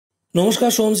নমস্কার,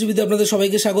 সোমসিবিতে আপনাদের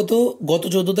সবাইকে স্বাগত। গত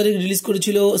 14 তারিখ রিলিজ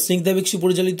করেছিল স্নিগ্ধা বেক্সি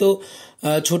পরিচালিত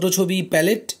ছোট ছবি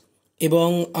প্যালেট, এবং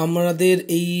আমাদের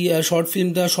এই শর্ট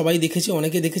ফিল্মটা সবাই দেখেছে,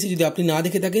 অনেকে দেখেছে। যদি আপনি না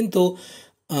দেখে থাকেন তো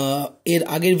এর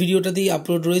আগের ভিডিওটাতেই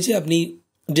আপলোড রয়েছে, আপনি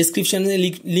ডেসক্রিপশানে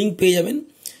লিঙ্ক পেয়ে যাবেন।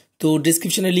 তো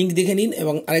ডেসক্রিপশানে লিঙ্ক দেখে নিন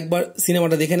এবং আরেকবার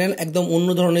সিনেমাটা দেখে নেন। একদম অন্য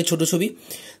ধরনের ছোট ছবি।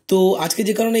 তো আজকে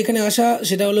যে কারণে এখানে আসা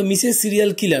সেটা হলো মিসেস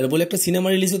সিরিয়াল কিলার বলে একটা সিনেমা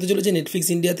রিলিজ হতে চলেছে নেটফ্লিক্স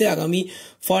ইন্ডিয়াতে আগামী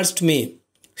 1 মে।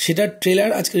 সেটার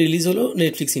ট্রেলার আজকে রিলিজ হলো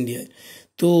নেটফ্লিক্স ইন্ডিয়ায়।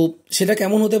 তো সেটা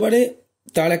কেমন হতে পারে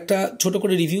তার একটা ছোট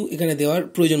করে রিভিউ এখানে দেওয়ার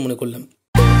প্রয়োজন মনে করলাম।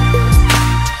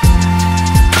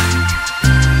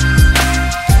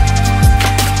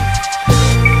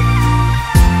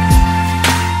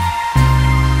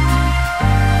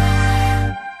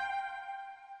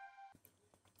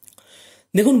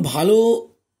 দেখুন, ভালো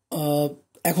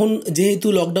এখন যেহেতু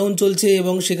লকডাউন চলছে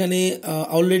এবং সেখানে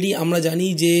অলরেডি আমরা জানি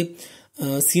যে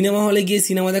সিনেমা হলে গিয়ে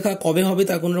সিনেমা দেখা কবে হবে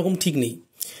তার কোনো রকম ঠিক নেই।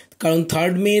 কারণ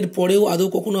 3 মের পরেও আদৌ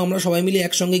কখনো আমরা সবাই মিলে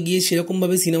একসঙ্গে গিয়ে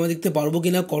সেরকমভাবে সিনেমা দেখতে পারবো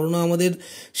কিনা, করোনা আমাদের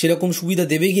সেরকম সুবিধা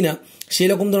দেবে কিনা,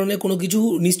 সেরকম ধরনের কোনো কিছু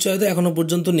নিশ্চয়তা এখনও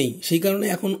পর্যন্ত নেই। সেই কারণে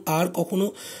এখন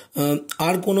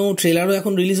আর কোনো ট্রেলারও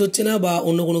এখন রিলিজ হচ্ছে না বা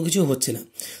অন্য কোনো কিছু হচ্ছে না।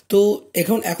 তো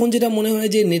এখন যেটা মনে হয়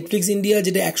যে নেটফ্লিক্স ইন্ডিয়া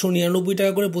যেটা 199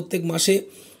 টাকা করে প্রত্যেক মাসে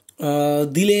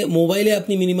দিলে মোবাইলে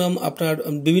আপনি মিনিমাম আপনার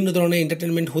বিভিন্ন ধরনের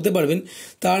এন্টারটেনমেন্ট হতে পারবেন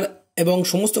তার, এবং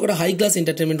সমস্ত কটা হাই ক্লাস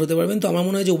এন্টারটেনমেন্ট হতে পারবেন। তো আমার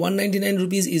মনে হয় যে 199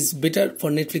 rupees is better for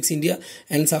Netflix India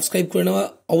and subscribe করে নেওয়া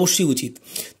অবশ্যই উচিত।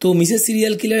 তো মিসেস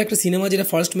সিরিয়াল কিলার একটা সিনেমা যেটা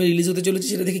 1 মে রিলিজ হতে চলেছে,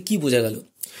 সেটা থেকে কী বোঝা গেল?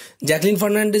 জ্যাকলিন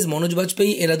ফার্নান্ডেজ, মনোজ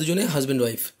বাজপেয়ী, এরা দুজনে হাজব্যান্ড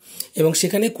ওয়াইফ, এবং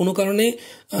সেখানে কোনো কারণে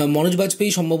মনোজ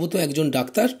বাজপেয়ী সম্ভবত একজন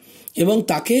ডাক্তার, এবং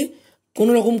তাকে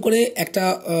কোনো রকম করে একটা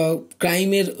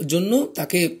ক্রাইমের জন্য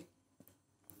তাকে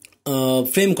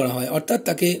ফ্রেম করা হয়, অর্থাৎ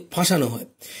তাকে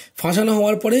ফাঁসানো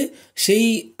হওয়ার পরে সেই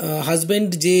হাজব্যান্ড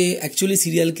যে অ্যাকচুয়ালি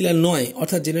সিরিয়াল কিলার নয়,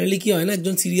 অর্থাৎ জেনারেলি কী হয় না,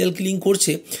 একজন সিরিয়াল কিলিং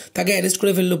করছে, তাকে অ্যারেস্ট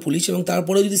করে ফেললো পুলিশ, এবং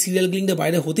তারপরেও যদি সিরিয়াল কিলিংটা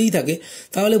বাইরে হতেই থাকে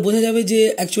তাহলে বোঝা যাবে যে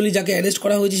অ্যাকচুয়ালি যাকে অ্যারেস্ট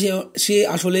করা হয়েছে সে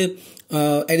আসলে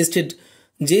অ্যারেস্টেড,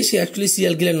 যে সে অ্যাকচুয়ালি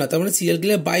সিরিয়াল কিলার না, তার মানে সিরিয়াল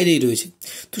কিলার বাইরেই রয়েছে।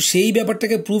 তো সেই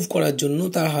ব্যাপারটাকে প্রুভ করার জন্য,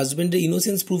 তার হাজব্যান্ডের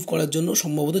ইনোসেন্স প্রুভ করার জন্য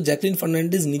সম্ভবত জ্যাকলিন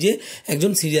ফার্নান্ডেজ নিজে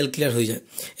একজন সিরিয়াল কিলার হয়ে যায়।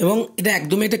 এবং এটা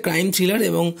একদমই একটা ক্রাইম থ্রিলার,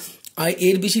 এবং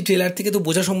এর বেশি ট্রেলার থেকে তো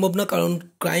বোঝা সম্ভব না। কারণ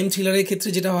ক্রাইম থ্রিলারের ক্ষেত্রে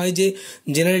যেটা হয় যে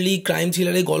জেনারেলি ক্রাইম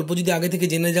থ্রিলারের গল্প যদি আগে থেকে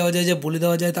জেনে যাওয়া যায়, যা বলে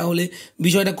দেওয়া যায়, তাহলে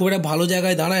বিষয়টা খুব একটা ভালো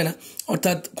জায়গায় দাঁড়ায় না,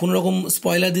 অর্থাৎ কোনো রকম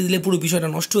স্পয়লার দিয়ে দিলে পুরো বিষয়টা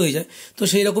নষ্ট হয়ে যায়। তো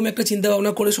সেই রকম একটা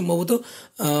চিন্তাভাবনা করে সম্ভবত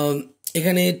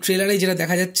এখানে ট্রেলারে যেটা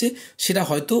দেখা যাচ্ছে সেটা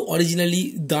হয়তো অরিজিনালি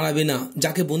দাঁড়াবে না।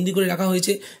 যাকে বন্দি করে রাখা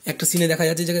হয়েছে, একটা সিনে দেখা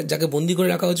যাচ্ছে যাকে বন্দি করে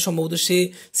রাখা হয়েছে সম্ভবত সে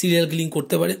সিরিয়াল কিলিং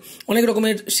করতে পারে। অনেক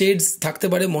রকমের শেডস থাকতে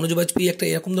পারে। মনোজ বাজপেয়ী একটা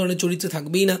এরকম ধরনের চরিত্রে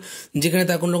থাকবেই না যেখানে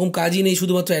তার কোনো রকম কাজই নেই,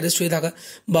 শুধুমাত্র অ্যারেস্ট হয়ে থাকা।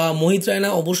 বা মোহিত রায়না,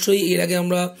 অবশ্যই এর আগে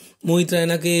আমরা মোহিত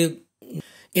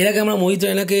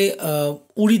রায়নাকে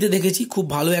উড়িতে দেখেছি, খুব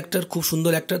ভালো অ্যাক্টর, খুব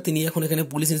সুন্দর অ্যাক্টর। তিনি এখন এখানে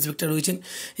পুলিশ ইন্সপেক্টর রয়েছেন,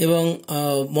 এবং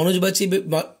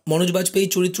মনোজ বাজপেয়ী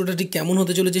চরিত্রটা ঠিক কেমন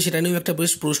হতে চলেছে সেটা নিয়েও একটা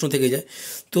বেশ প্রশ্ন থেকে যায়।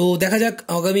 তো দেখা যাক,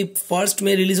 আগামী 1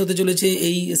 মে রিলিজ হতে চলেছে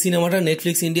এই সিনেমাটা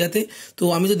নেটফ্লিক্স ইন্ডিয়াতে। তো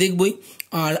আমি তো দেখবই।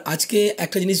 আর আজকে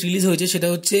একটা জিনিস রিলিজ হয়েছে, সেটা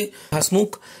হচ্ছে হাসমুখ,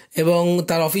 এবং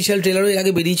তার অফিসিয়াল ট্রেলারও এর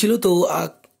আগে বেরিয়েছিল। তো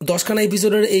 10খানা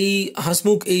এপিসোডের এই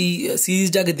হাসমুখ এই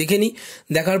সিরিজটাকে দেখে নিই,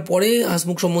 দেখার পরে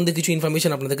হাসমুখ সম্বন্ধে কিছু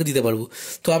ইনফরমেশন আপনাদেরকে দিতে পারবো।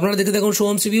 তো আপনারা দেখে থাকুন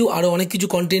সোহমস রিভিউ। আরও অনেক কিছু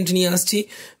কন্টেন্ট নিয়ে আসছি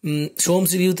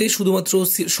সোহমস রিভিউতে, শুধুমাত্র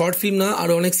শর্ট ফিল্ম না,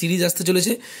 আরও অনেক সিরিজ আসতে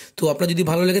চলেছে। তো আপনার যদি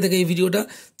ভালো লেগে থাকে এই ভিডিওটা,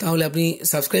 তাহলে আপনি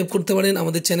সাবস্ক্রাইব করতে পারেন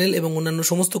আমাদের চ্যানেল, এবং অন্যান্য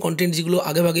সমস্ত কন্টেন্ট যেগুলো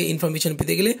আগেভাগে ইনফরমেশন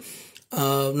পেতে গেলে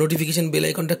নোটিফিকেশন বেল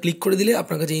আইকনটা ক্লিক করে দিলে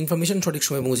আপনার কাছে ইনফরমেশন সঠিক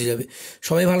সময় পৌঁছে যাবে।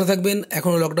 সবাই ভালো থাকবেন।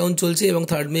 এখনও লকডাউন চলছে এবং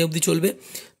 3 মে অবধি চলবে।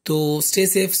 তো stay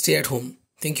safe, stay at home.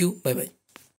 Thank you, bye bye.